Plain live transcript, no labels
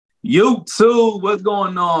YouTube, what's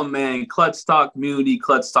going on, man? Clutch Talk community,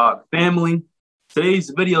 Clutch Talk family. Today's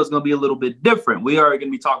video is going to be a little bit different. We are going to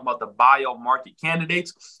be talking about the buyout market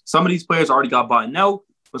candidates. Some of these players already got bought out,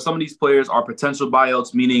 but some of these players are potential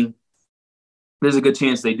buyouts, meaning there's a good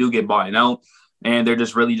chance they do get bought out, and they're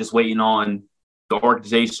just really just waiting on the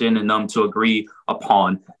organization and them to agree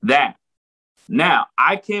upon that. Now,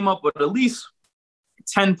 I came up with at least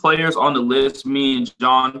 10 players on the list, me and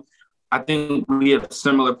John. I think we have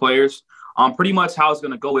similar players. Pretty much how it's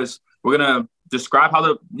going to go is we're going to describe how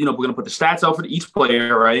we're going to put the stats out for each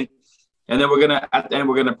player, right? And then at the end,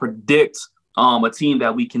 we're going to predict a team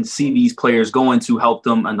that we can see these players going to help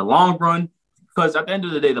them in the long run. Because at the end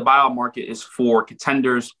of the day, the buyout market is for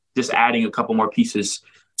contenders, just adding a couple more pieces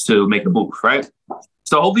to make a move, right?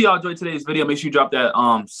 So hopefully y'all enjoyed today's video. Make sure you drop that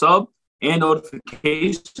sub and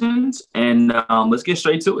notifications, and let's get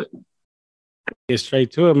straight to it. Get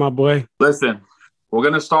straight to it, my boy. Listen, we're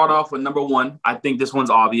going to start off with number one. I think this one's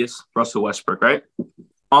obvious. Russell Westbrook, right?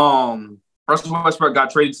 Russell Westbrook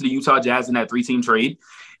got traded to the Utah Jazz in that 3-team trade.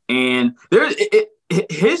 And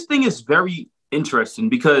his thing is very interesting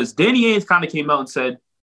because Danny Ainge kind of came out and said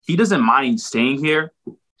he doesn't mind staying here.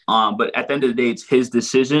 But at the end of the day, it's his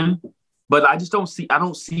decision. But I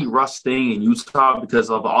don't see Russ staying in Utah because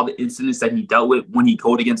of all the incidents that he dealt with when he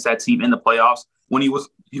coded against that team in the playoffs. When he was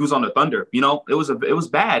on the Thunder, it was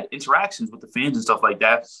bad interactions with the fans and stuff like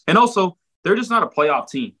that. And also, they're just not a playoff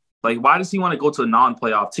team. Like, why does he want to go to a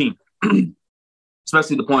non-playoff team?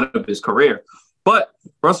 Especially the point of his career. But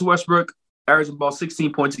Russell Westbrook averaged about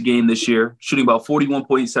 16 points a game this year, shooting about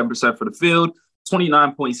 41.7% for the field,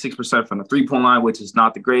 29.6% from the three-point line, which is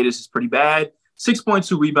not the greatest. It's pretty bad.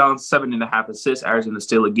 6.2 rebounds, 7.5 assists, averaging a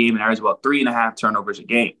steal a game, and averaging about 3.5 turnovers a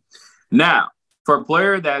game. Now, for a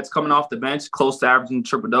player that's coming off the bench, close to averaging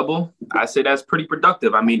triple-double, I say that's pretty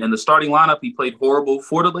productive. I mean, in the starting lineup, he played horrible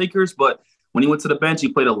for the Lakers, but when he went to the bench, he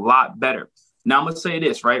played a lot better. Now, I'm going to say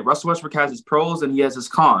this, right? Russell Westbrook has his pros and he has his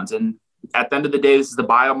cons. And at the end of the day, this is the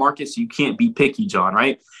buyout market, so you can't be picky, John,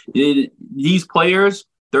 right? These players,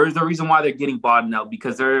 there's the reason why they're getting bought out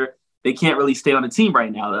because they can't really stay on the team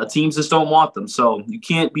right now. The teams just don't want them. So you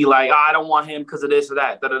can't be like, I don't want him because of this or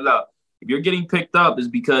that. If you're getting picked up, it's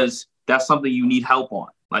because that's something you need help on.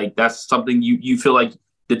 Like, that's something you feel like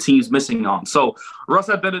the team's missing on. So Russ,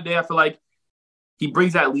 at the end of the day, I feel like he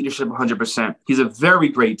brings that leadership 100%. He's a very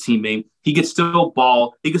great teammate. He can still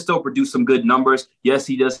ball. He can still produce some good numbers. Yes,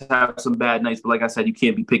 he does have some bad nights, but like I said, you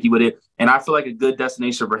can't be picky with it. And I feel like a good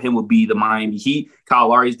destination for him would be the Miami Heat. Kyle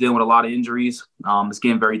Lowry's dealing with a lot of injuries. It's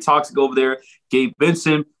getting very toxic over there. Gabe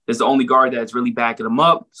Vincent is the only guard that's really backing him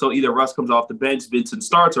up. So either Russ comes off the bench, Vincent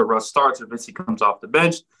starts, or Russ starts, or Vincent comes off the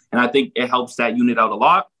bench. And I think it helps that unit out a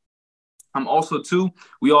lot. Also, too,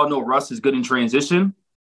 we all know Russ is good in transition.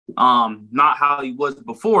 Not how he was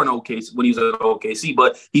before in OKC when he was at OKC,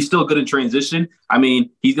 but he's still good in transition. I mean,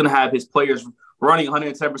 he's going to have his players running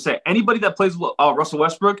 110%. Anybody that plays with Russell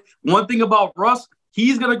Westbrook, one thing about Russ,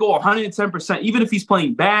 he's going to go 110%. Even if he's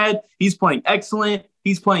playing bad, he's playing excellent,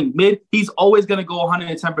 he's playing mid, he's always going to go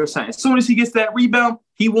 110%. As soon as he gets that rebound,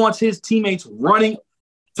 he wants his teammates running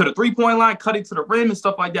to the three-point line, cutting to the rim and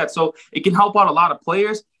stuff like that. So it can help out a lot of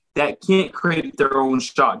players that can't create their own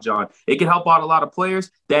shot, John. It can help out a lot of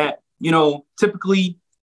players that, typically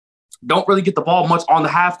don't really get the ball much on the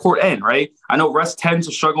half-court end, right? I know Russ tends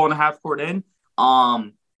to struggle on the half-court end,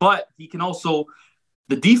 but he can also –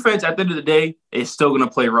 the defense at the end of the day is still going to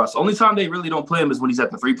play Russ. Only time they really don't play him is when he's at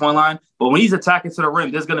the three-point line. But when he's attacking to the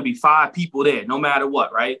rim, there's going to be 5 people there no matter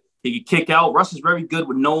what, right? He can kick out. Russ is very good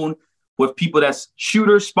with people that's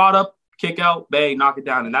shooters, spot up, kick out, bang, knock it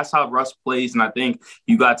down. And that's how Russ plays. And I think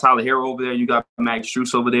you got Tyler Herro over there. You got Max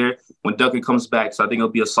Strus over there when Duncan comes back. So I think it'll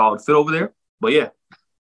be a solid fit over there. But, yeah.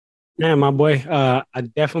 Yeah, my boy. I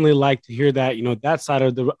definitely like to hear that, that side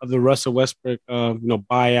of the Russell Westbrook,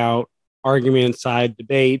 buyout, argument side,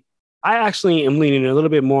 debate. I actually am leaning a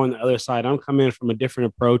little bit more on the other side. I'm coming in from a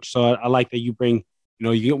different approach. So I like that you bring,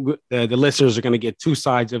 the listeners are going to get 2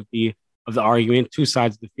 sides of the argument, 2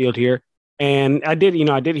 sides of the field here. And I did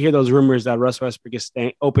hear those rumors that Russ Westbrook is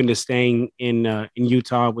open to staying in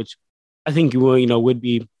Utah, which I think would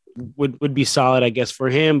be solid, I guess, for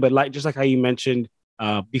him. But just like how you mentioned,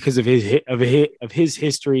 because of his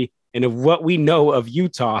history and of what we know of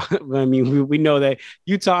Utah, I mean, we know that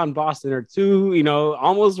Utah and Boston are 2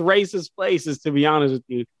 almost racist places, to be honest with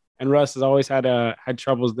you. And Russ has always had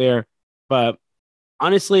troubles there. But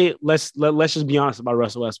honestly, let's just be honest about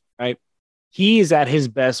Russell Westbrook, right? He is at his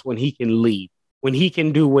best when he can lead, when he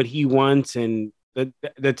can do what he wants, and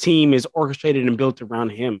the team is orchestrated and built around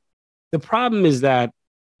him. The problem is that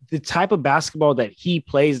the type of basketball that he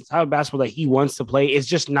plays, the type of basketball that he wants to play is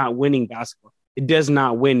just not winning basketball. It does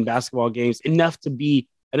not win basketball games enough to be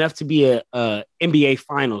a NBA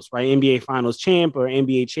Finals, right? NBA Finals champ or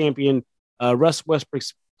NBA champion. Russ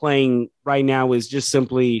Westbrook's playing right now is just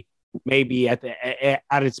simply maybe at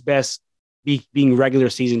its best being regular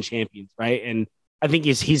season champions, right? And I think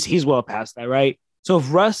he's well past that, right? So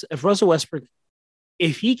if Russell Westbrook,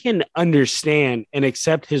 if he can understand and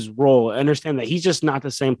accept his role, understand that he's just not the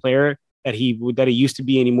same player that he used to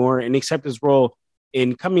be anymore, and accept his role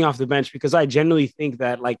in coming off the bench, because I generally think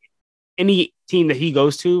that like any team that he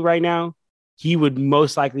goes to right now, he would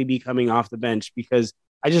most likely be coming off the bench, because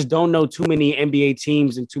I just don't know too many NBA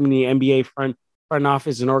teams and too many NBA front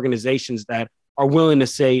office and organizations that are willing to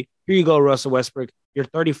say, here you go, Russell Westbrook, you're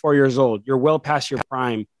 34 years old, you're well past your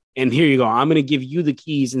prime, and here you go, I'm going to give you the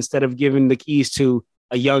keys instead of giving the keys to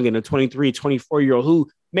a youngin, a 23, 24-year-old who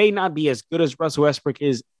may not be as good as Russell Westbrook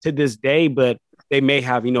is to this day, but they may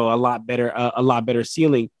have, a lot better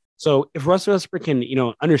ceiling. So if Russell Westbrook can,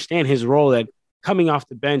 understand his role, that coming off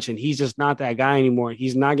the bench and he's just not that guy anymore,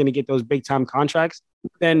 he's not going to get those big time contracts,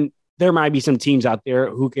 then there might be some teams out there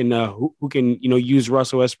who can use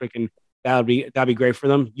Russell Westbrook, and that'd be great for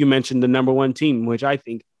them. You mentioned the number one team, which I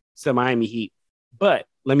think is the Miami Heat. But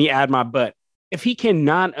let me add my but. If he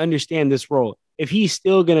cannot understand this role, if he's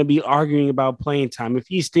still going to be arguing about playing time, if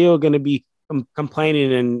he's still going to be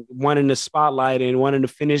complaining and wanting the spotlight and wanting to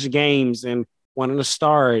finish games and wanting to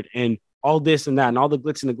start and all this and that and all the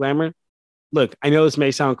glitz and the glamour, look, I know this may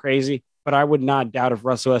sound crazy, but I would not doubt if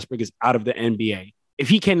Russell Westbrook is out of the NBA. If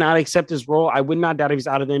he cannot accept his role, I would not doubt if he's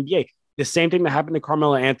out of the NBA. The same thing that happened to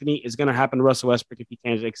Carmelo Anthony is going to happen to Russell Westbrook if he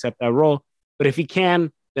can't accept that role. But if he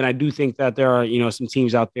can, then I do think that there are, some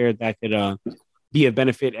teams out there that could be a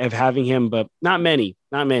benefit of having him, but not many.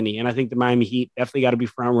 And I think the Miami Heat definitely got to be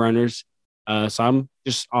front runners. So I'm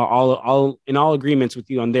just all in all agreements with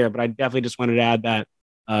you on there, but I definitely just wanted to add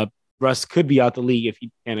that Russ could be out the league if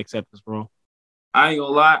he can't accept this role. I ain't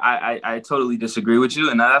gonna lie, I totally disagree with you.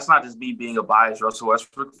 And that's not just me being a biased Russell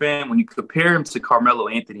Westbrook fan. When you compare him to Carmelo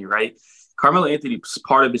Anthony, right? Carmelo Anthony,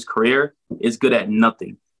 part of his career, is good at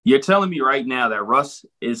nothing. You're telling me right now that Russ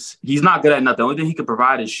he's not good at nothing. The only thing he can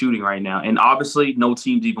provide is shooting right now. And obviously no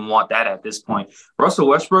teams even want that at this point. Russell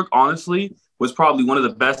Westbrook, honestly, was probably one of the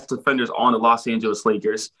best defenders on the Los Angeles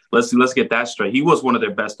Lakers. Let's get that straight. He was one of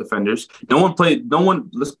their best defenders. Who played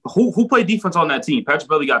defense on that team? Patrick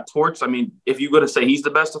Beverley got torched. I mean, if you're going to say he's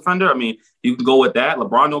the best defender, I mean, you can go with that.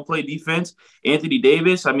 LeBron don't play defense. Anthony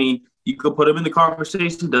Davis, I mean, you could put him in the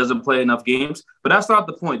conversation, doesn't play enough games. But that's not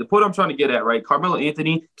the point. The point I'm trying to get at, right? Carmelo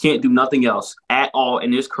Anthony can't do nothing else at all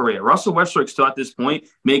in his career. Russell Westbrook still at this point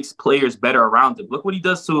makes players better around him. Look what he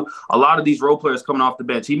does to a lot of these role players coming off the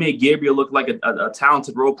bench. He made Gabriel look like a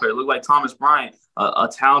talented role player, look like Thomas Bryant, a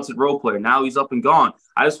talented role player. Now he's up and gone.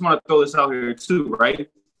 I just want to throw this out here too, right?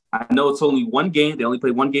 I know it's only one game. They only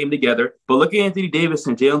played one game together. But look at Anthony Davis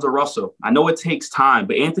and Jalen Russell. I know it takes time,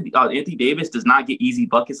 but Anthony Davis does not get easy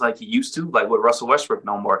buckets like he used to, like with Russell Westbrook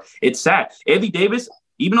no more. It's sad. Anthony Davis,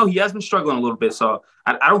 even though he has been struggling a little bit, so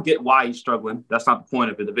I don't get why he's struggling. That's not the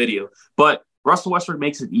point of the video. But Russell Westbrook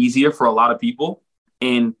makes it easier for a lot of people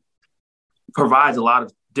and provides a lot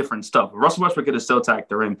of different stuff. Russell Westbrook could have still attacked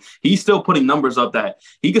the rim. He's still putting numbers up that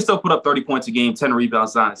he can still put up 30 points a game, 10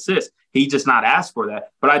 rebounds, 9 assists. He just not asked for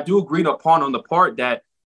that. But I do agree upon on the part that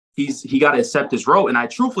he got to accept his role. And I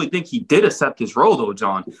truthfully think he did accept his role, though,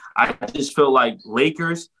 John. I just feel like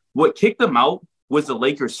Lakers, what kicked him out was the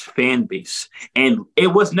Lakers fan base. And it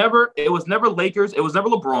was never Lakers. It was never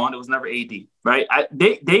LeBron. It was never AD, right?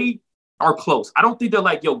 They are close. I don't think they're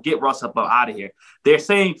like, yo, get Russ up out of here. They're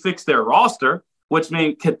saying fix their roster, which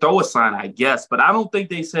means could throw a sign, I guess. But I don't think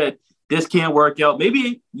they said this can't work out.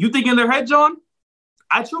 Maybe you think in their head, John?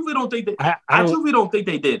 I truthfully don't think I truthfully don't think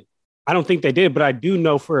they did. I don't think they did, but I do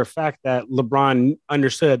know for a fact that LeBron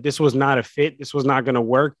understood this was not a fit. This was not going to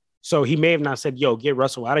work. So he may have not said, yo, get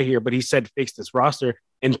Russell out of here, but he said fix this roster.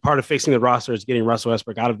 And part of fixing the roster is getting Russell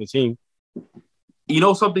Westbrook out of the team. You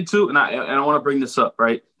know something, too? And I want to bring this up,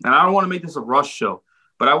 right? And I don't want to make this a Russ show,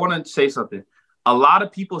 but I want to say something. A lot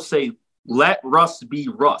of people say, let Russ be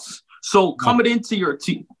Russ. So coming into your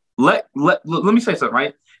team, let me say something,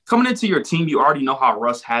 right? Coming into your team, you already know how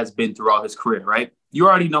Russ has been throughout his career, right? You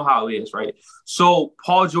already know how it is, right? So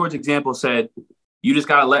Paul George example said, you just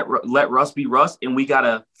got to let Russ be Russ, and we got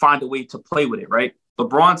to find a way to play with it, right?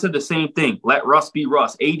 LeBron said the same thing, let Russ be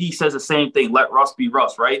Russ. AD says the same thing, let Russ be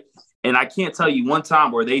Russ, right? And I can't tell you one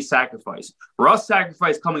time where they sacrificed. Russ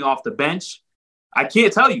sacrificed coming off the bench. I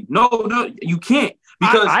can't tell you. No, you can't.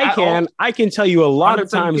 Because I can tell you a lot of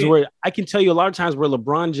times where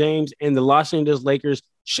LeBron James and the Los Angeles Lakers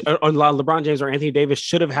LeBron James or Anthony Davis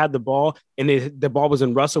should have had the ball, and the ball was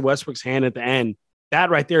in Russell Westbrook's hand at the end. That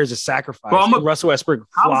right there is a sacrifice. Russell Westbrook.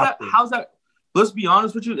 How's that? Let's be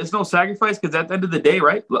honest with you. It's no sacrifice because at the end of the day,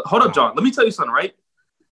 right? Hold up, John. Let me tell you something, right?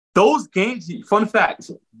 Those games, fun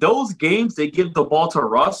fact, those games they give the ball to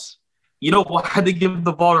Russ. You know why they give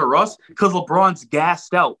the ball to Russ? Because LeBron's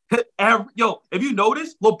gassed out. If you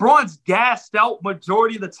notice, LeBron's gassed out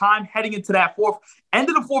majority of the time heading into that end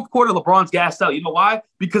of the fourth quarter, LeBron's gassed out. You know why?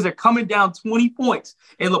 Because they're coming down 20 points.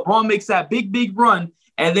 And LeBron makes that big run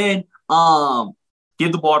and then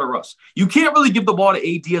give the ball to Russ. You can't really give the ball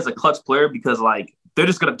to AD as a clutch player because, like, they're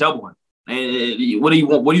just going to double him. And what do you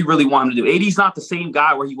want? What do you really want him to do? AD's not the same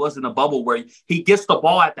guy where he was in the bubble where he gets the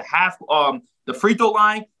ball at the half, the free throw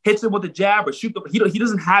line, hits him with a jab or shoot. He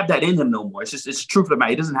doesn't have that in him no more. It's the truth of the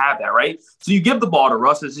matter. He doesn't have that, right? So you give the ball to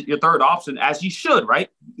Russ as your third option, as he should, right?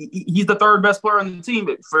 He's the third best player on the team.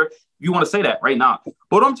 If you want to say that right now, but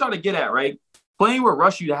what I'm trying to get at, right? Playing with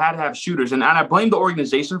Russ, you had to have shooters, and I blame the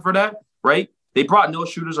organization for that, right? They brought no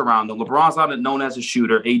shooters around them. LeBron's not known as a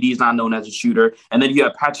shooter. AD's not known as a shooter. And then you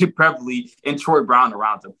have Patrick Beverley and Troy Brown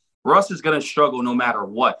around him. Russ is going to struggle no matter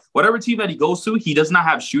what. Whatever team that he goes to, he does not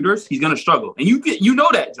have shooters. He's going to struggle. And you know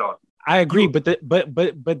that, John. I agree, but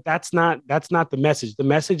that's not the message. The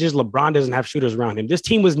message is LeBron doesn't have shooters around him. This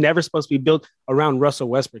team was never supposed to be built around Russell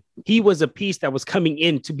Westbrook. He was a piece that was coming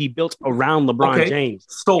in to be built around LeBron James.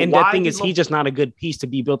 And the thing is, he's just not a good piece to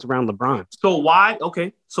be built around LeBron. So why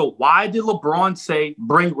did LeBron say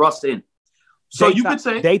bring Russ in? So you could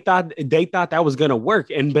say they thought that was gonna work.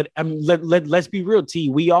 But let's be real, T.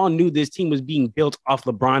 We all knew this team was being built off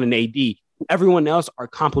LeBron and AD. Everyone else are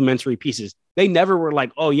complementary pieces. They never were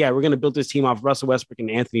like, oh, yeah, we're going to build this team off Russell Westbrook and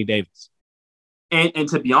Anthony Davis. And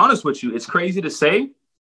to be honest with you, it's crazy to say.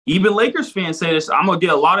 Even Lakers fans say this. I'm going to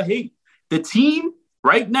get a lot of hate. The team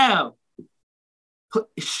right now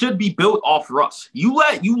should be built off Russ. You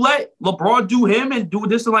let LeBron do him and do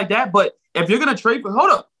this and like that. But if you're going to trade for – hold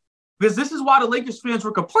up. Because this is why the Lakers fans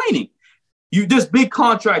were complaining. This big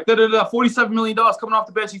contract, $47 million coming off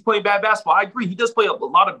the bench. He's playing bad basketball. I agree. He does play a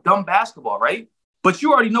lot of dumb basketball, right? But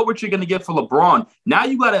you already know what you're going to get for LeBron. Now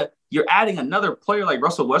you're adding another player like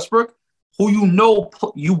Russell Westbrook, who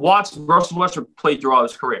you watched Russell Westbrook play throughout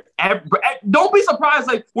his career. Don't be surprised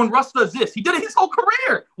like when Russ does this. He did it his whole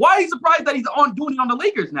career. Why are you surprised that he's doing it on the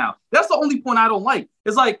Lakers now? That's the only point I don't like.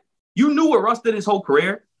 It's like you knew what Russ did his whole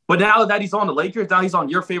career. But now that he's on the Lakers, now he's on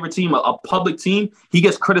your favorite team, a public team, he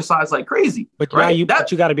gets criticized like crazy. But right? you got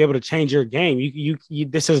to be able to change your game. You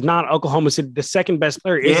this is not Oklahoma City. The second best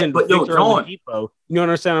player isn't Victor Oladipo. You know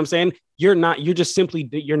what I'm saying? You're not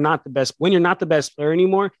the best. When you're not the best player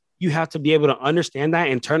anymore, you have to be able to understand that,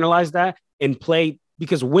 internalize that, and play,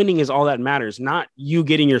 because winning is all that matters. Not you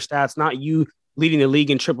getting your stats, not you leading the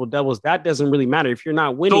league in triple doubles. That doesn't really matter. If you're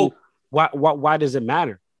not winning, why does it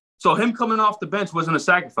matter? So him coming off the bench wasn't a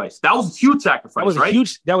sacrifice. That was a huge sacrifice, right?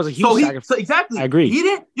 That was a huge sacrifice. So exactly. I agree. He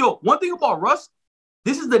didn't. One thing about Russ,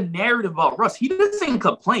 this is the narrative about Russ. He doesn't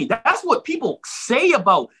complain. That's what people say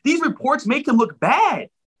about these reports. Make him look bad.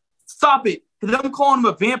 Stop it. Them calling him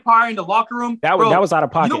a vampire in the locker room. That was out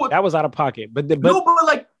of pocket. That was out of pocket. But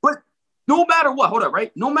no matter what, hold up,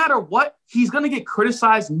 right? No matter what, he's gonna get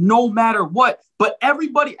criticized. No matter what. But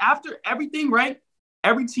everybody after everything, right?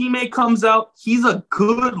 Every teammate comes out. He's a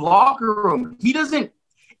good locker room. He doesn't.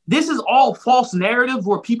 This is all false narrative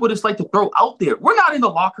where people just like to throw out there. We're not in the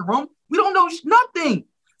locker room. We don't know nothing.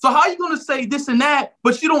 So how are you going to say this and that,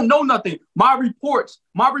 but you don't know nothing? My reports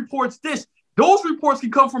this. Those reports can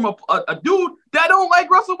come from a dude that don't like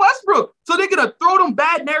Russell Westbrook. So they're going to throw them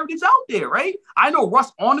bad narratives out there, right? I know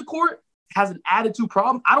Russ on the court has an attitude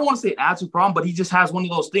problem. I don't want to say an attitude problem, but he just has one of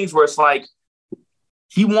those things where it's like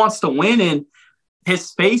he wants to win and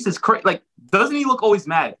his face is crazy. Like, doesn't he look always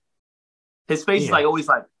mad? His face is like always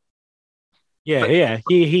like. Yeah.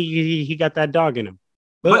 He got that dog in him.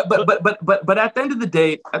 But at the end of the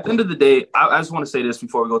day, I just want to say this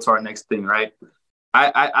before we go to our next thing, right?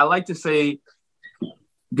 I like to say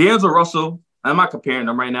D'Angelo Russell. I'm not comparing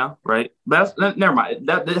them right now, right? Never mind.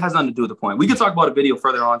 That has nothing to do with the point. We can talk about a video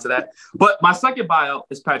further on to that. But my second buyout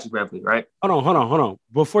is Patrick Beverley, right? Hold on.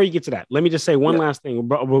 Before you get to that, let me just say one last thing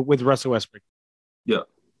with Russell Westbrook. Yeah,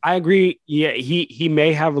 I agree. Yeah, he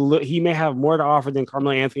may have more to offer than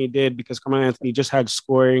Carmelo Anthony did, because Carmelo Anthony just had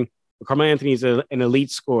scoring. Carmelo Anthony is an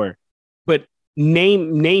elite scorer. But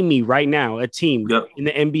name me right now a team in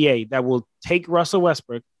the NBA that will take Russell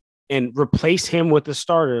Westbrook and replace him with a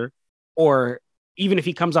starter, or even if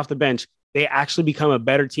he comes off the bench, they actually become a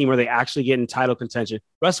better team, or they actually get in title contention.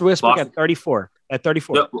 Russell Westbrook at 34.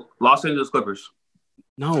 Yep. Los Angeles Clippers.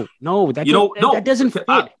 No, that doesn't fit.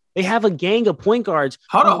 They have a gang of point guards.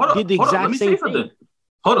 Hold on. Did the exact Let me same say something. thing.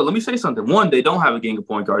 Hold on, let me say something. One, they don't have a gang of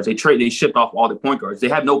point guards. They shipped off all the point guards. They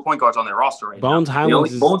have no point guards on their roster right Bones now.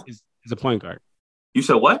 Highlands is a point guard. You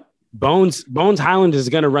said what? Bones Highlands is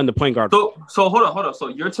going to run the point guard. So hold on. So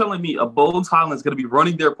you're telling me a Bones Highlands is going to be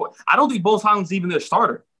running their point? I don't think Bones Highlands is even their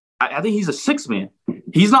starter. I think he's a six man.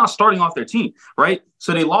 He's not starting off their team, right?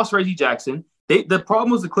 So they lost Reggie Jackson. The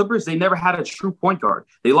problem was the Clippers. They never had a true point guard.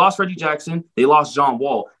 They lost Reggie Jackson. They lost John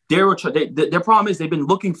Wall. Their problem is they've been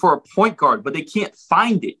looking for a point guard, but they can't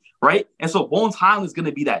find it, right? And so Bones Highland is going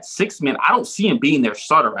to be that six man. I don't see him being their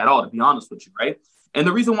starter at all, to be honest with you, right? And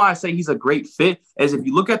the reason why I say he's a great fit is if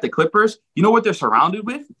you look at the Clippers, you know what they're surrounded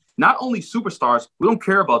with? Not only superstars, we don't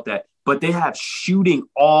care about that, but they have shooting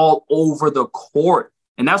all over the court.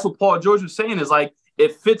 And that's what Paul George was saying is like,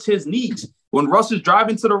 it fits his needs. When Russ is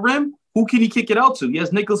driving to the rim, who can he kick it out to? He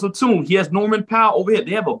has Nicholas Batum. He has Norman Powell over here.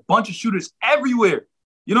 They have a bunch of shooters everywhere.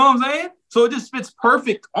 You know what I'm saying? So it just fits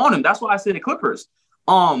perfect on him. That's why I say the Clippers.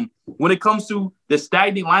 When it comes to the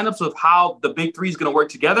stagnating lineups of how the big three is going to work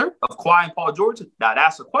together, of Kawhi and Paul George,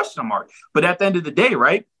 that's a question mark. But at the end of the day,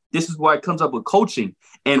 right, this is why it comes up with coaching.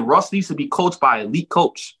 And Russ needs to be coached by an elite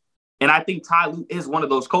coach. And I think Ty Lue is one of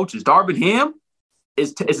those coaches. Darvin Ham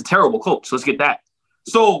is a terrible coach. So let's get that.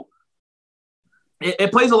 So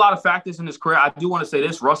it plays a lot of factors in his career. I do want to say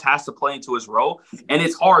this. Russ has to play into his role. And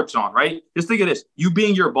it's hard, John, right? Just think of this. You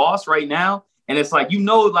being your boss right now, and it's like,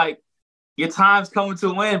 like, your time's coming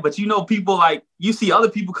to an end, but people like, you see other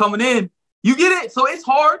people coming in. You get it? So it's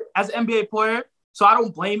hard as an NBA player. So I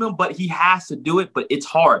don't blame him, but he has to do it. But it's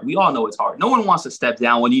hard. We all know it's hard. No one wants to step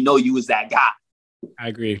down when you was that guy. I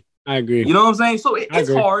agree. You know what I'm saying? So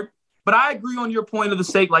it's hard. But I agree on your point of the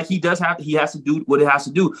stake. Like he has to do what it has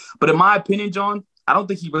to do. But in my opinion, John, I don't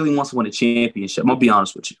think he really wants to win a championship. I'm going to be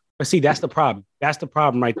honest with you. But see, that's the problem. That's the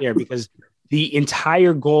problem right there because the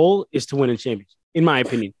entire goal is to win a championship, in my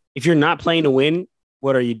opinion. If you're not playing to win,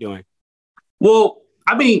 what are you doing? Well,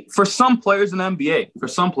 I mean, for some players in the NBA, for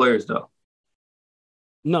some players, though.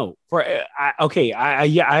 No. I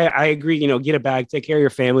agree. Get a bag, take care of your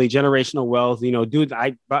family, generational wealth,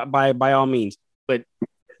 by all means. But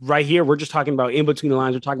right here, we're just talking about in between the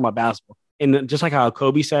lines. We're talking about basketball. And just like how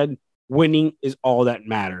Kobe said, winning is all that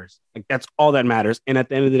matters. Like that's all that matters. And at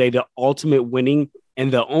the end of the day, the ultimate winning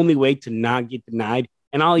and the only way to not get denied.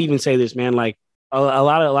 And I'll even say this, man, like a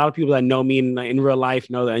lot of people that know me in real life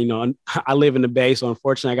know that, I live in the Bay. So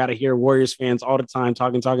unfortunately, I got to hear Warriors fans all the time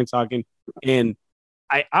talking. And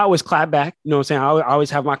I always clap back. You know what I'm saying? I always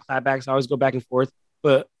have my clap backs. I always go back and forth.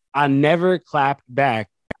 But I never clapped back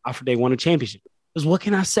after they won a championship. Because what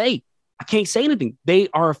can I say? I can't say anything. They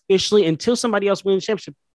are officially, until somebody else wins a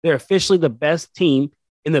championship, they're officially the best team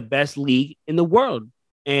in the best league in the world.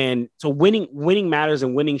 And so winning matters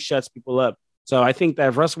and winning shuts people up. So I think that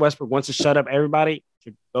if Russell Westbrook wants to shut up everybody,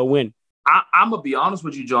 should go win. I'm going to be honest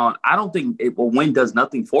with you, John. I don't think a win does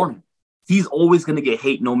nothing for him. He's always going to get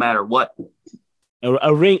hate no matter what.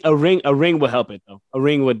 A ring will help it, though. A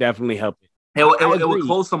ring would definitely help it. It would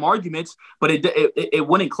close some arguments, but it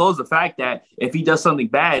wouldn't close the fact that if he does something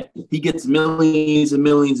bad, he gets millions and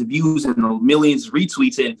millions of views and millions of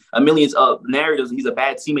retweets and millions of narratives. And he's a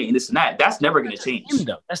bad teammate and this and that. That's never going to change.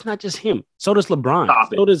 That's not just him. So does LeBron.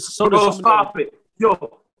 Stop it.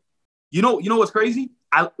 Yo, you know what's crazy?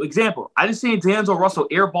 I just seen D'Angelo Russell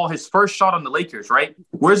airball his first shot on the Lakers, right?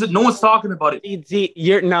 Where is it? No one's talking about it.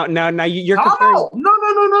 You're comparing.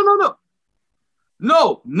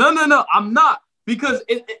 No. I'm not, because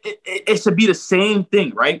it should be the same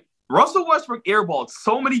thing, right? Russell Westbrook airballed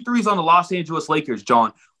so many threes on the Los Angeles Lakers,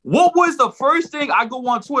 John. What was the first thing I go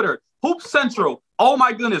on Twitter? Hoop Central. Oh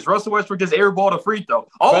my goodness, Russell Westbrook just airballed a free throw.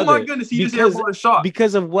 Oh my goodness, he just airballed a shot.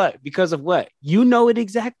 Because of what? You know it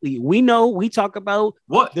exactly. We know. We talk about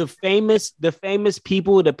what the famous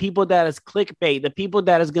people, the people that is clickbait, the people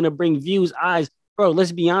that is going to bring views, eyes. Bro,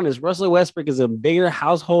 let's be honest. Russell Westbrook is a bigger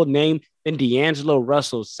household name than D'Angelo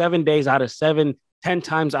Russell. 7 days out of 7, 10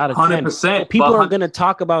 times out of 10. 100%. People are going to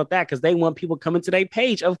talk about that because they want people coming to their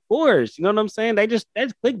page. Of course. You know what I'm saying? That's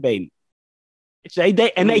clickbaiting. They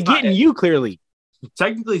getting you clearly.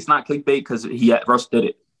 Technically, it's not clickbait because Russ did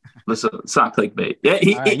it. Listen, it's not clickbait. Yeah,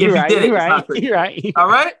 you're right. All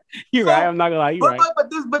right? You're right. I'm not going to lie. You're right.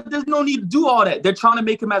 But there's no need to do all that. They're trying to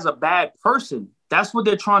make him as a bad person. That's what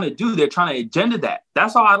they're trying to do. They're trying to agenda that.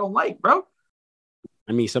 That's all I don't like, bro.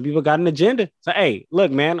 I mean, some people got an agenda. So, hey,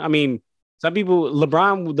 look, man. I mean, some people,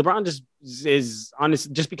 LeBron just is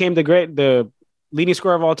honest, just became the leading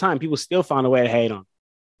scorer of all time. People still find a way to hate on.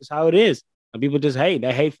 That's how it is. Some people just hate.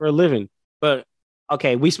 They hate for a living. But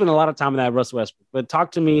okay, we spent a lot of time on that Russell Westbrook. But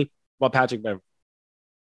talk to me about Patrick Beverley.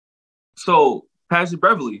 So Patrick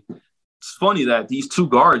Beverley. It's funny that these two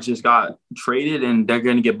guards just got traded and they're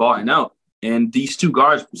going to get bought out. And these two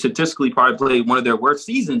guards statistically probably played one of their worst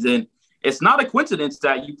seasons. And it's not a coincidence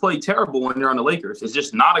that you play terrible when you're on the Lakers. It's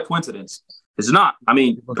just not a coincidence. It's not. I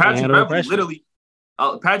mean, Patrick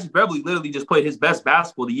Beverley literally just played his best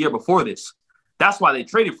basketball the year before this. That's why they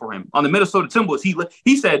traded for him. On the Minnesota Timberwolves,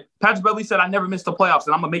 he said, Patrick Beverley said, I never missed the playoffs,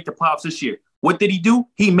 and I'm going to make the playoffs this year. What did he do?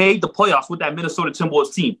 He made the playoffs with that Minnesota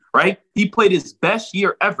Timberwolves team, right? He played his best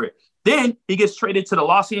year ever. Then he gets traded to the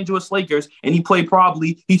Los Angeles Lakers, and he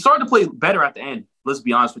started to play better at the end. Let's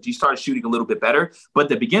be honest with you. He started shooting a little bit better. But at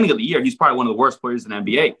the beginning of the year, he's probably one of the worst players in the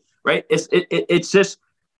NBA, right? It's just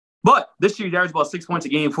 – but this year, he averaged about 6 points a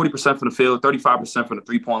game, 40% from the field, 35% from the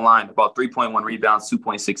three-point line, about 3.1 rebounds,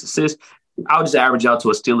 2.6 assists. I'll just average out to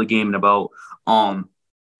a steal a game and about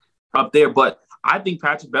up there. But I think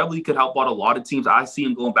Patrick Beverley could help out a lot of teams. I see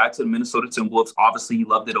him going back to the Minnesota Timberwolves. Obviously, he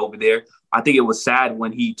loved it over there. I think it was sad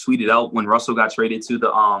when he tweeted out when Russell got traded to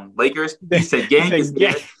the Lakers. He said, gang is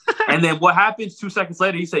dead. And then what happens 2 seconds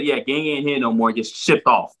later? He said, yeah, gang ain't here no more. It gets shipped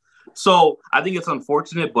off. So I think it's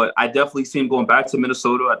unfortunate, but I definitely see him going back to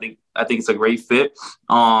Minnesota. I think it's a great fit.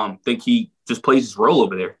 I think he just plays his role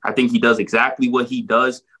over there. I think he does exactly what he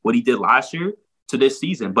did last year to this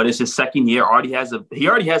season, but it's his second year. He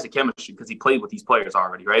already has a chemistry because he played with these players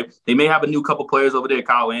already, right? They may have a new couple players over there,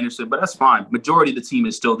 Kyle Anderson, but that's fine. Majority of the team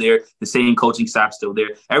is still there. The same coaching staff still there.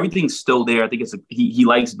 Everything's still there. I think he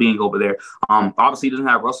likes being over there. Obviously, he doesn't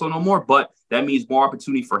have Russell no more, but that means more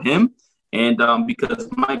opportunity for him. And because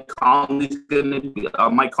Mike Conley's their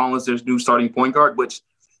new starting point guard, which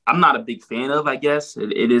I'm not a big fan of, I guess.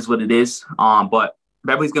 It is what it is. But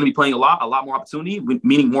Beverley's going to be playing a lot more opportunity,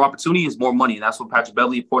 meaning more opportunity is more money. And that's what Patrick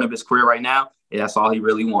Beverley, point of his career right now, that's all he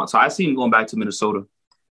really wants. So I see him going back to Minnesota.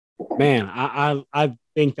 Man, I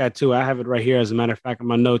think that too. I have it right here, as a matter of fact, in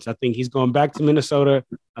my notes. I think he's going back to Minnesota.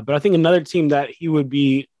 But I think another team that he would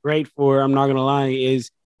be great for, I'm not going to lie,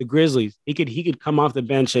 is the Grizzlies. He could come off the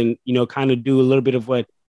bench and, kind of do a little bit of what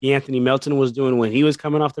Anthony Melton was doing when he was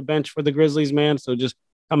coming off the bench for the Grizzlies, man. So just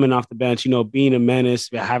coming off the bench, being a menace,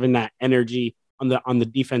 having that energy on the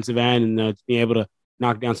defensive end, and being able to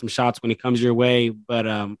knock down some shots when it comes your way. But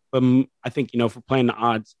I think, for playing the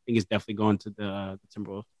odds, I think it's definitely going to the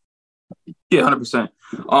Timberwolves. Yeah, 100%.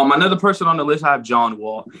 Another person on the list, I have John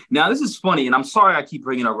Wall. Now, this is funny, and I'm sorry I keep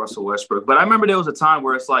bringing up Russell Westbrook, but I remember there was a time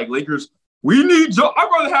where it's like, Lakers, we need John. I'd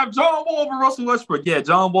rather have John Wall over Russell Westbrook. Yeah,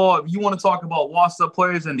 John Wall, if you want to talk about washed-up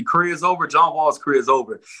players and the career is over, John Wall's career is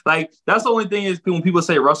over. Like, that's the only thing is when people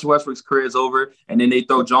say Russell Westbrook's career is over and then they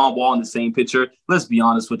throw John Wall in the same picture, let's be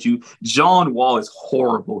honest with you, John Wall is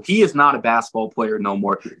horrible. He is not a basketball player no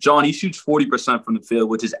more. John, he shoots 40% from the field,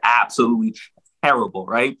 which is absolutely terrible,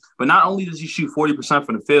 right? But not only does he shoot 40%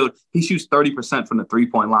 from the field, he shoots 30% from the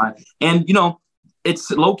three-point line. And, it's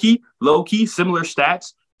low-key, similar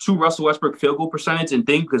stats to Russell Westbrook field goal percentage and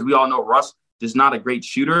thing, because we all know Russ is not a great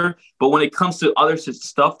shooter. But when it comes to other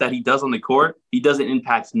stuff that he does on the court, he doesn't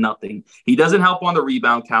impact nothing. He doesn't help on the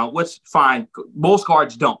rebound count, which fine. Most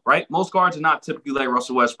guards don't, right? Most guards are not typically like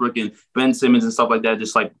Russell Westbrook and Ben Simmons and stuff like that,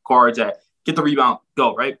 just like guards that get the rebound,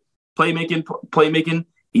 go, right? Playmaking,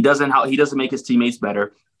 he doesn't make his teammates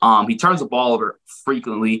better. He turns the ball over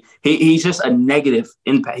frequently. He's just a negative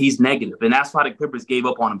impact. He's negative. And that's why the Clippers gave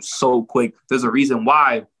up on him so quick. There's a reason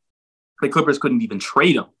why the Clippers couldn't even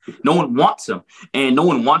trade him. No one wants him. And no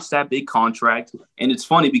one wants that big contract. And it's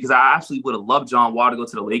funny because I actually would have loved John Wall to go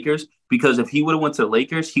to the Lakers, because if he would have went to the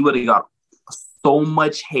Lakers, he would have got so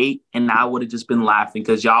much hate and I would have just been laughing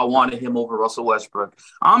because y'all wanted him over Russell Westbrook.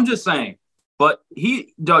 I'm just saying. But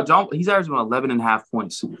he's averaging 11.5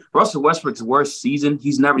 points. Russell Westbrook's worst season,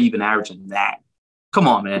 he's never even averaging that. Come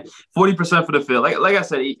on, man. 40% for the field. Like I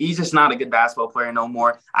said, he's just not a good basketball player no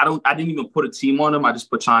more. I didn't even put a team on him. I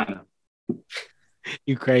just put China.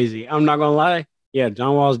 You crazy. I'm not gonna lie. Yeah,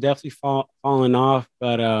 John Wall's definitely falling off.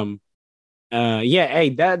 But hey,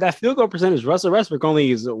 that field goal percentage, Russell Westbrook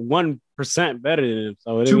only is 1% better than him.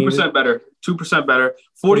 So 2% better. 2% better.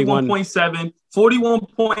 41.7.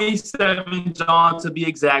 41.7, John, to be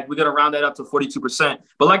exact. We're going to round that up to 42%.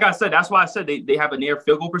 But like I said, that's why I said they have a near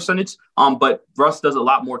field goal percentage. But Russ does a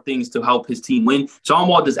lot more things to help his team win. John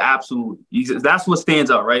Wall does absolutely. That's what stands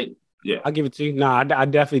out, right? Yeah. I'll give it to you. No, I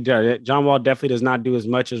definitely do. John Wall definitely does not do as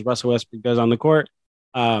much as Russell Westbrook does on the court.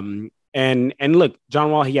 And look,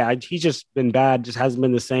 John Wall, he's just been bad, just hasn't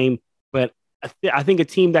been the same. But I think a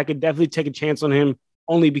team that could definitely take a chance on him,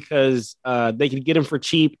 only because they could get him for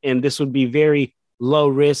cheap, and this would be very low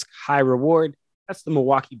risk, high reward. That's the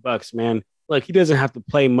Milwaukee Bucks, man. Look, he doesn't have to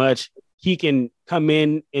play much. He can come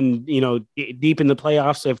in and, deep in the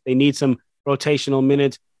playoffs. So if they need some rotational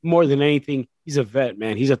minutes, more than anything, he's a vet,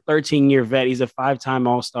 man. He's a 13-year vet. He's a 5-time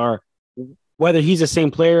All-Star. Whether he's the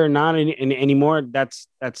same player or not anymore, that's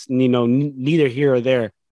neither here or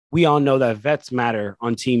there. We all know that vets matter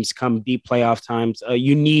on teams come deep playoff times.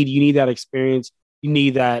 You need that experience. You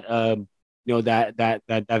need that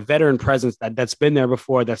that veteran presence that's been there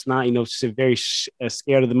before. That's not very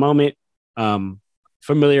scared of the moment,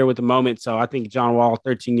 familiar with the moment. So I think John Wall,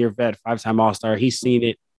 13-year vet, 5-time All-Star, he's seen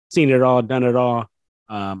it all, done it all.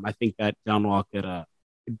 I think that John Wall could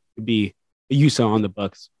be a use on the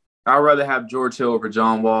Bucks. I'd rather have George Hill over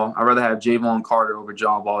John Wall. I'd rather have Javon Carter over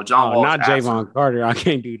John Wall. Wall, not Javon Carter. I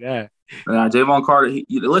can't do that. Javon Carter.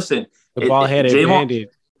 Listen, the ball head advantage.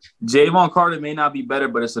 Javon Carter may not be better,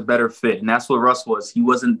 but it's a better fit, and that's what Russ was.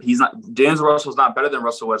 He's not. D'Angelo Russell's not better than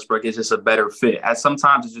Russell Westbrook. It's just a better fit. As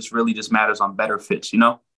sometimes it just really just matters on better fits,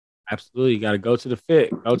 Absolutely, you got to go to the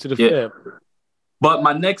fit. Go to the fit. But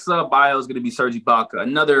my next bio is going to be Serge Ibaka.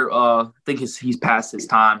 Another, I think he's past his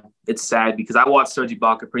time. It's sad because I watched Serge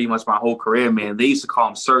Ibaka pretty much my whole career, man. They used to call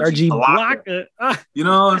him Serge Ibaka. You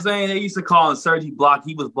know what I'm saying? They used to call him Serge Ibaka.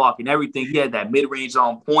 He was blocking everything. He had that mid-range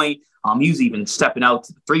on point. He was even stepping out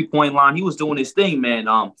to the three-point line. He was doing his thing, man.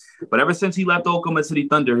 But ever since he left Oklahoma City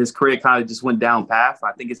Thunder, his career kind of just went down path.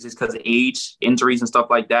 I think it's just because of age, injuries, and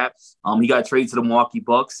stuff like that. He got traded to the Milwaukee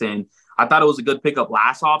Bucks, and I thought it was a good pickup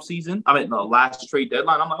last offseason. Last trade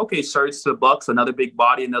deadline. I'm like, okay, Serge to the Bucks, another big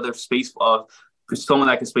body, another space for someone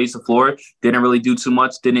that can space the floor. Didn't really do too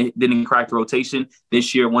much. Didn't crack the rotation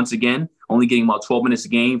this year. Once again, only getting about 12 minutes a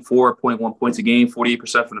game, 4.1 points a game,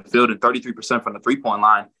 48% from the field, and 33% from the 3-point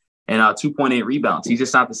line, and 2.8 rebounds. He's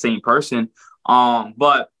just not the same person.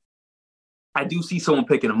 But I do see someone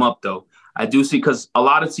picking him up, though. I do see, because a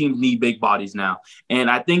lot of teams need big bodies now. And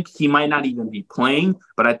I think he might not even be playing,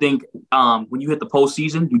 but I think when you hit the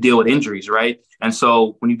postseason, you deal with injuries, right? And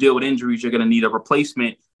so when you deal with injuries, you're going to need a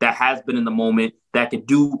replacement that has been in the moment, that could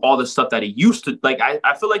do all the stuff that he used to. Like,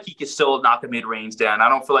 I feel like he can still knock the mid-range down. I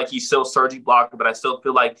don't feel like he's still Serge Ibaka, but I still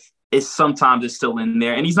feel like sometimes it's still in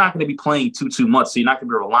there. And he's not going to be playing too much, so you're not going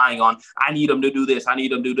to be relying on, I need him to do this, I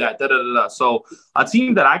need him to do that, da-da-da-da. So a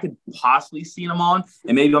team that I could possibly see him on,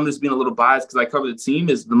 and maybe I'm just being a little biased because I cover the team,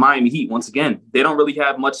 is the Miami Heat. Once again, they don't really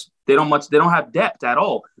have much. They don't have depth at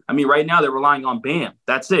all. I mean, right now they're relying on Bam.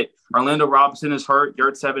 That's it. Orlando Robinson is hurt.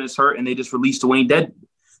 Yurtseven is hurt, and they just released Dwayne Dedmon.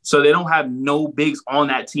 So they don't have no bigs on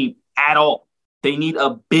that team at all. They need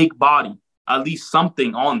a big body, at least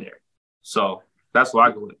something on there. So that's what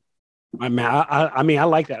I go with. I mean, I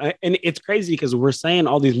like that. And it's crazy because we're saying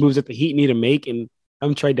all these moves that the Heat need to make, and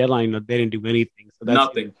come trade deadline, they didn't do anything. So that's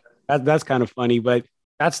nothing. That's kind of funny, but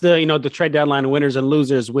that's the trade deadline winners and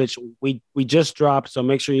losers, which we just dropped. So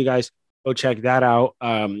make sure you guys go check that out.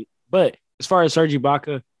 But as far as Serge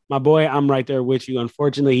Ibaka, my boy, I'm right there with you.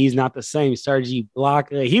 Unfortunately, he's not the same Serge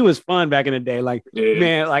Ibaka. He was fun back in the day. Like,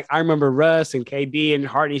 man, like I remember Russ and KD and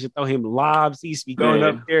Harden used to throw him lobs. He used to be going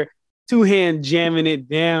up there, two-hand jamming it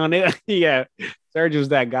down. Yeah, Serge was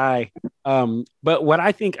that guy. But what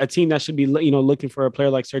I think a team that should be, looking for a player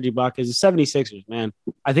like Serge Ibaka is the 76ers, man.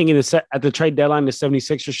 I think at the trade deadline, the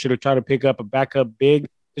 76ers should have tried to pick up a backup big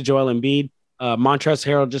to Joel Embiid. Montrezl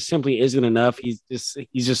Harrell just simply isn't enough. He's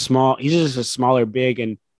just small. He's just a smaller big,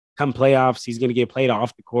 and come playoffs, he's going to get played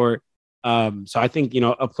off the court. So I think,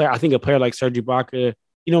 a player like Serge Ibaka,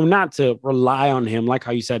 not to rely on him, like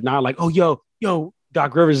how you said, not like, oh, yo,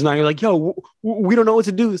 Doc Rivers is not like, yo, we don't know what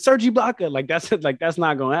to do. Serge Ibaka, that's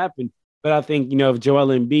not going to happen. But I think, if Joel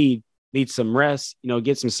Embiid needs some rest,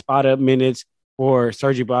 get some spot up minutes for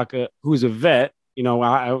Serge Ibaka, who's a vet,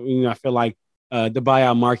 I feel like the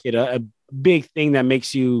buyout market, a big thing that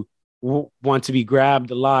makes you want to be grabbed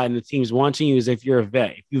a lot and the team's wanting you is if you're a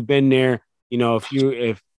vet. If you've been there,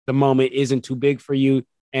 if the moment isn't too big for you.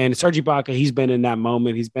 And Serge Ibaka, he's been in that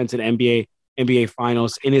moment. He's been to the NBA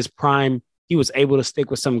Finals. In his prime, he was able to stick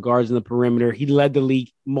with some guards in the perimeter. He led the league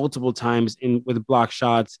multiple times with block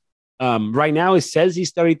shots. Right now, it says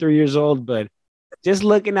he's 33 years old, but just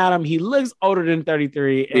looking at him, he looks older than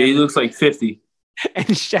 33. Yeah, he looks like 50. And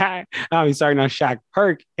Shaq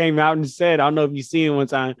Perk came out and said, I don't know if you've seen it one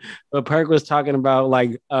time, but Perk was talking about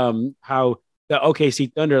how the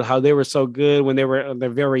OKC Thunder, how they were so good when they're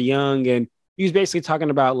very young. And he was basically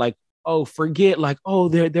talking about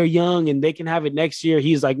they're young and they can have it next year.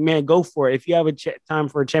 He's like, man, go for it. If you have a time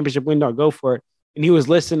for a championship window, go for it. And he was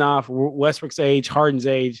listing off Westbrook's age, Harden's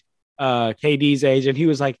age, KD's age. And he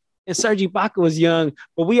was like, and Serge Ibaka was young,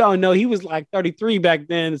 but we all know he was like 33 back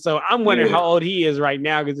then. So I'm wondering how old he is right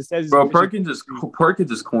now because it says, bro, Perkins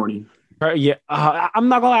is corny. Yeah, I'm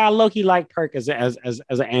not gonna lie. I low-key like Perk as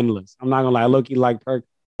an analyst. I'm not gonna lie. I low-key like Perk.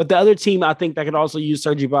 But the other team I think that could also use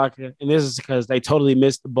Serge Ibaka, and this is because they totally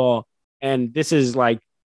missed the ball. And this is like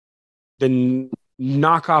the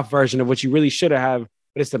knockoff version of what you really should have,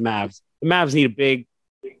 but it's the Mavs. The Mavs need a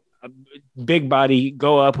big body,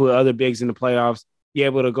 go up with other bigs in the playoffs, be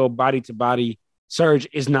able to go body to body. Serge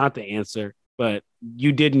is not the answer, but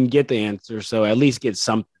you didn't get the answer, so at least get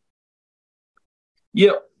something.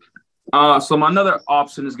 Yep. So my another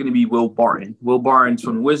option is going to be Will Barton. Will Barton's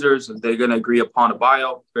from the Wizards. They're going to agree upon a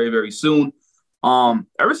buyout very, very soon.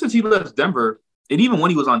 Ever since he left Denver, and even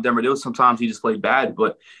when he was on Denver, there was sometimes he just played bad,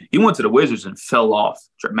 but he went to the Wizards and fell off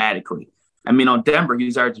dramatically. I mean, on Denver, he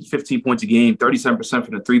was averaging 15 points a game, 37%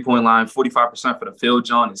 from the three-point line, 45% for the field,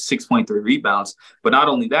 John, and 6.3 rebounds. But not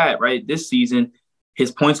only that, right, this season,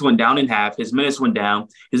 his points went down in half. His minutes went down.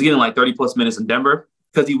 He's getting like 30-plus minutes in Denver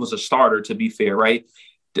because he was a starter, to be fair, right?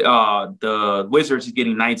 The Wizards, he's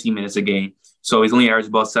getting 19 minutes a game. So he's only averaged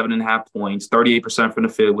about 7.5 points, 38% from the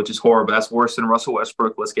field, which is horrible. That's worse than Russell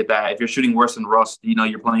Westbrook. Let's get that. If you're shooting worse than Russ,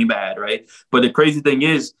 you're playing bad, right? But the crazy thing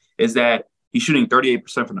is that he's shooting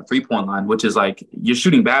 38% from the three-point line, which is like you're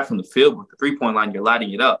shooting bad from the field. With the three-point line, you're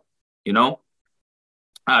lighting it up, 2.8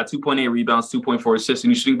 rebounds, 2.4 assists,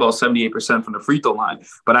 and he's shooting about 78% from the free throw line.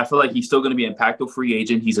 But I feel like he's still going to be an impactful free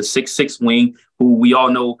agent. He's a 6'6" wing who we all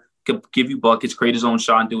know could give you buckets, create his own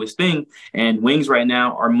shot, and do his thing. And wings right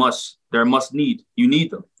now are they're a must need. You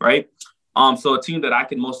need them, right? So a team that I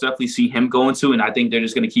can most definitely see him going to, and I think they're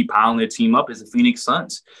just going to keep piling their team up, is the Phoenix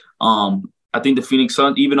Suns. I think the Phoenix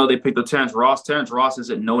Suns, even though they picked up Terrence Ross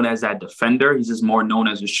isn't known as that defender. He's just more known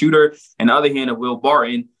as a shooter. And the other hand of Will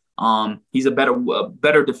Barton, he's a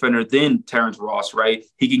better defender than Terrence Ross, right?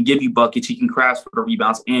 He can give you buckets, he can crash for the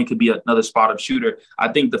rebounds, and could be another spot-up shooter. I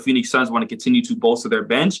think the Phoenix Suns want to continue to bolster their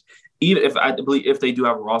bench, even if they do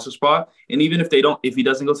have a roster spot. And even if he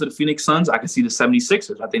doesn't go to the Phoenix Suns, I can see the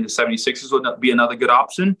 76ers. I think the 76ers would be another good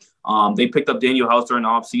option. They picked up Daniel House during the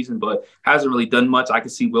offseason, but hasn't really done much. I can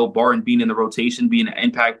see Will Barton being in the rotation, being an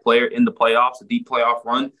impact player in the playoffs, a deep playoff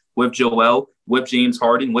run with Joel, with James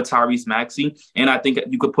Harden, with Tyrese Maxey. And I think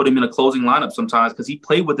you could put him in a closing lineup sometimes because he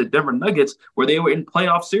played with the Denver Nuggets where they were in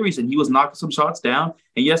playoff series and he was knocking some shots down.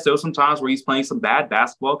 And yes, there were some times where he's playing some bad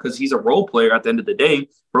basketball because he's a role player at the end of the day.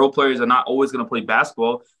 Role players are not always going to play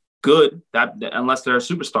basketball good unless they're a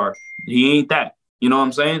superstar. He ain't that. You know what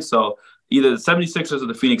I'm saying? So either the 76ers or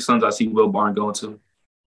the Phoenix Suns, I see Will Barton going to.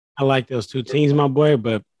 I like those two teams, my boy,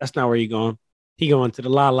 but that's not where you're going. He going to the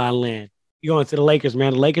La-La land. You're going to the Lakers,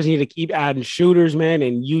 man. The Lakers need to keep adding shooters, man.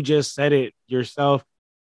 And you just said it yourself.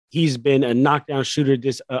 He's been a knockdown shooter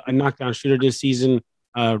this season.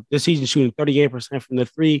 This season shooting 38% from the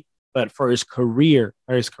three, but for his career,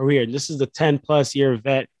 this is the 10-plus year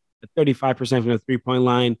vet, the 35% from the three-point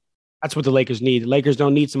line. That's what the Lakers need. The Lakers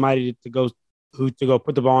don't need somebody to go put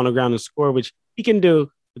the ball on the ground and score, which he can do.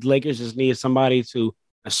 But the Lakers just need somebody to,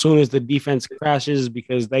 as soon as the defense crashes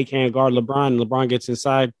because they can't guard LeBron and LeBron gets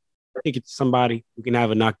inside, take it to somebody who can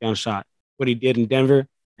have a knockdown shot. What he did in Denver,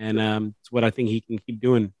 and it's what I think he can keep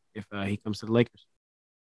doing if he comes to the Lakers.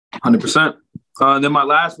 100%. Then my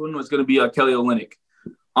last one was going to be Kelly Olynyk.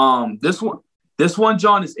 This one,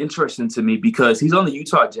 John, is interesting to me because he's on the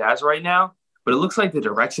Utah Jazz right now, but it looks like the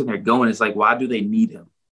direction they're going is like, why do they need him?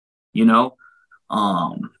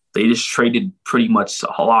 They just traded pretty much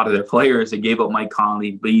a lot of their players. They gave up Mike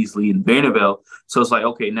Conley, Beasley, and Vanderbilt. So it's like,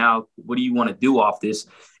 okay, now what do you want to do off this?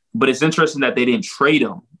 But it's interesting that they didn't trade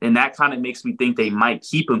him. And that kind of makes me think they might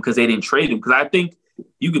keep him because they didn't trade him. Because I think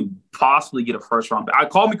you could possibly get a first-round pick.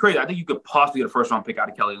 Call me crazy. I think you could possibly get a first-round pick out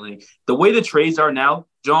of Kelly Olynyk. The way the trades are now,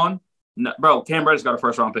 John, Cam Reddish got a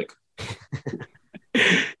first-round pick.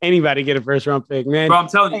 Anybody get a first-round pick, man. Bro, I'm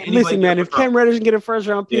telling you. Hey, listen, man, if Cam Reddish can get a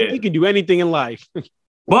first-round pick, you can do anything in life.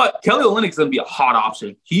 But Kelly Olynyk's going to be a hot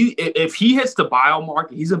option. If he hits the buyout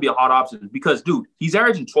market, he's going to be a hot option because, dude, he's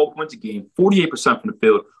averaging 12 points a game, 48% from the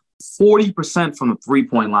field, 40% from the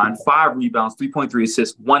three-point line, 5 rebounds, 3.3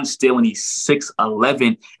 assists, 1 steal, and he's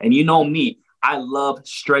 6'11". And you know me, I love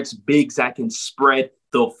stretch bigs that can spread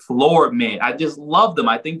the floor, man. I just love them.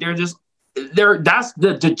 I think that's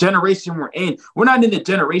the generation we're in. We're not in the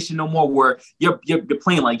generation no more where you're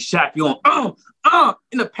playing like Shaq. You're going,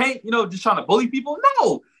 in the paint, just trying to bully people.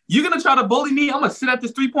 No, you're going to try to bully me. I'm going to sit at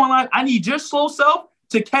this three-point line. I need your slow self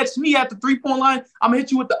to catch me at the three-point line. I'm going to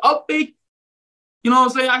hit you with the up fake. You know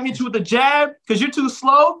what I'm saying? I hit you with the jab because you're too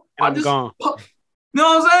slow. I'm gone. You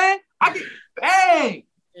know what I'm saying? I can bang.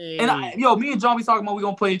 Hey. And me and John be talking about we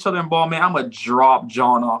gonna play each other in ball, man. I'm gonna drop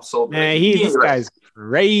John off so bad. Man, this guy's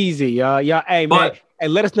crazy, y'all. Hey, man. Hey,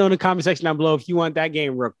 let us know in the comment section down below if you want that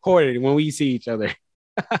game recorded when we see each other.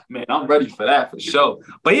 Man, I'm ready for that for sure.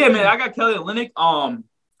 But yeah, man, I got Kelly Olynyk.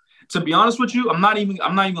 To be honest with you, I'm not even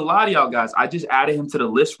gonna lie to y'all guys. I just added him to the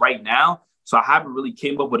list right now, so I haven't really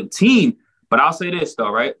came up with a team. But I'll say this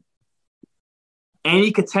though, right?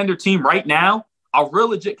 Any contender team right now, a real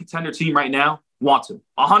legit contender team right now, wants him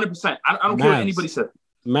 100%. I don't care what anybody says.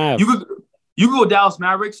 You could go Dallas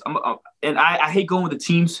Mavericks, and I hate going with the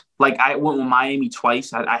teams. Like I went with Miami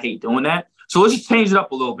twice. I hate doing that. So let's just change it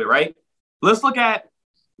up a little bit, right? Let's look at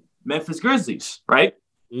Memphis Grizzlies, right?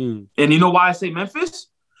 And you know why I say Memphis?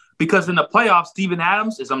 Because in the playoffs, Steven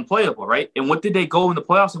Adams is unplayable, right? And what did they go in the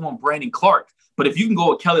playoffs? They want Brandon Clark. But if you can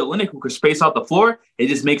go with Kelly Olynyk, who can space out the floor, it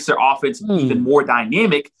just makes their offense even more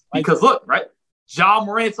dynamic. Because look, right? Ja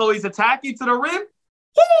Morant's always attacking to the rim.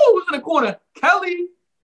 Who's in the corner? Kelly.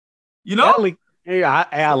 You know? Kelly. Hey,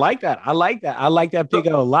 I like that. I like that pick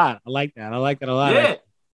a lot. I like that a lot. Yeah.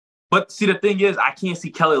 But see, the thing is, I can't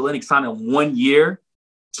see Kelly Olynyk signing 1 year,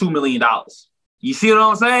 $2 million. You see what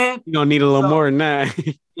I'm saying? You don't need a little more than that.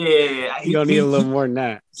 Yeah. You don't need a little more than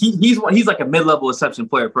that. He's like a mid-level exception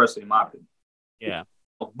player, personally, in my opinion. Yeah.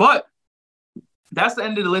 But that's the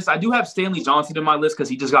end of the list. I do have Stanley Johnson in my list because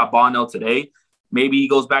he just got bond out today. Maybe he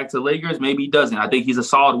goes back to the Lakers. Maybe he doesn't. I think he's a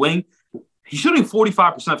solid wing. He's shooting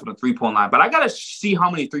 45% from the three-point line, but I got to see how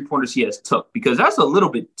many three-pointers he has took because that's a little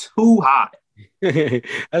bit too high.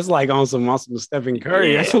 That's like on some Stephen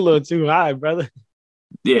Curry. Yeah. That's a little too high, brother.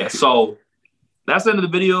 Yeah, so that's the end of the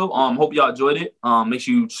video. Hope y'all enjoyed it. Make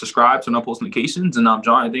sure you subscribe, turn on post notifications, and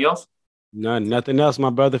John, anything else? Nothing else, my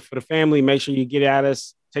brother. For the family, make sure you get at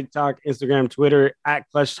us. TikTok, Instagram, Twitter, at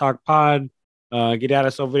Clutch Talk Pod. Get at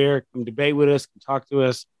us over there. Come debate with us. Come talk to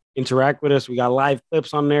us. Interact with us. We got live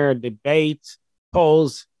clips on there, debates,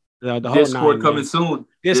 polls. The whole Discord coming soon.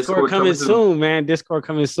 Discord coming soon, man. Discord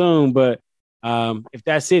coming soon. But if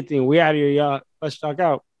that's it, then we out of here, y'all. Clutch Talk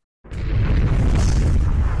out.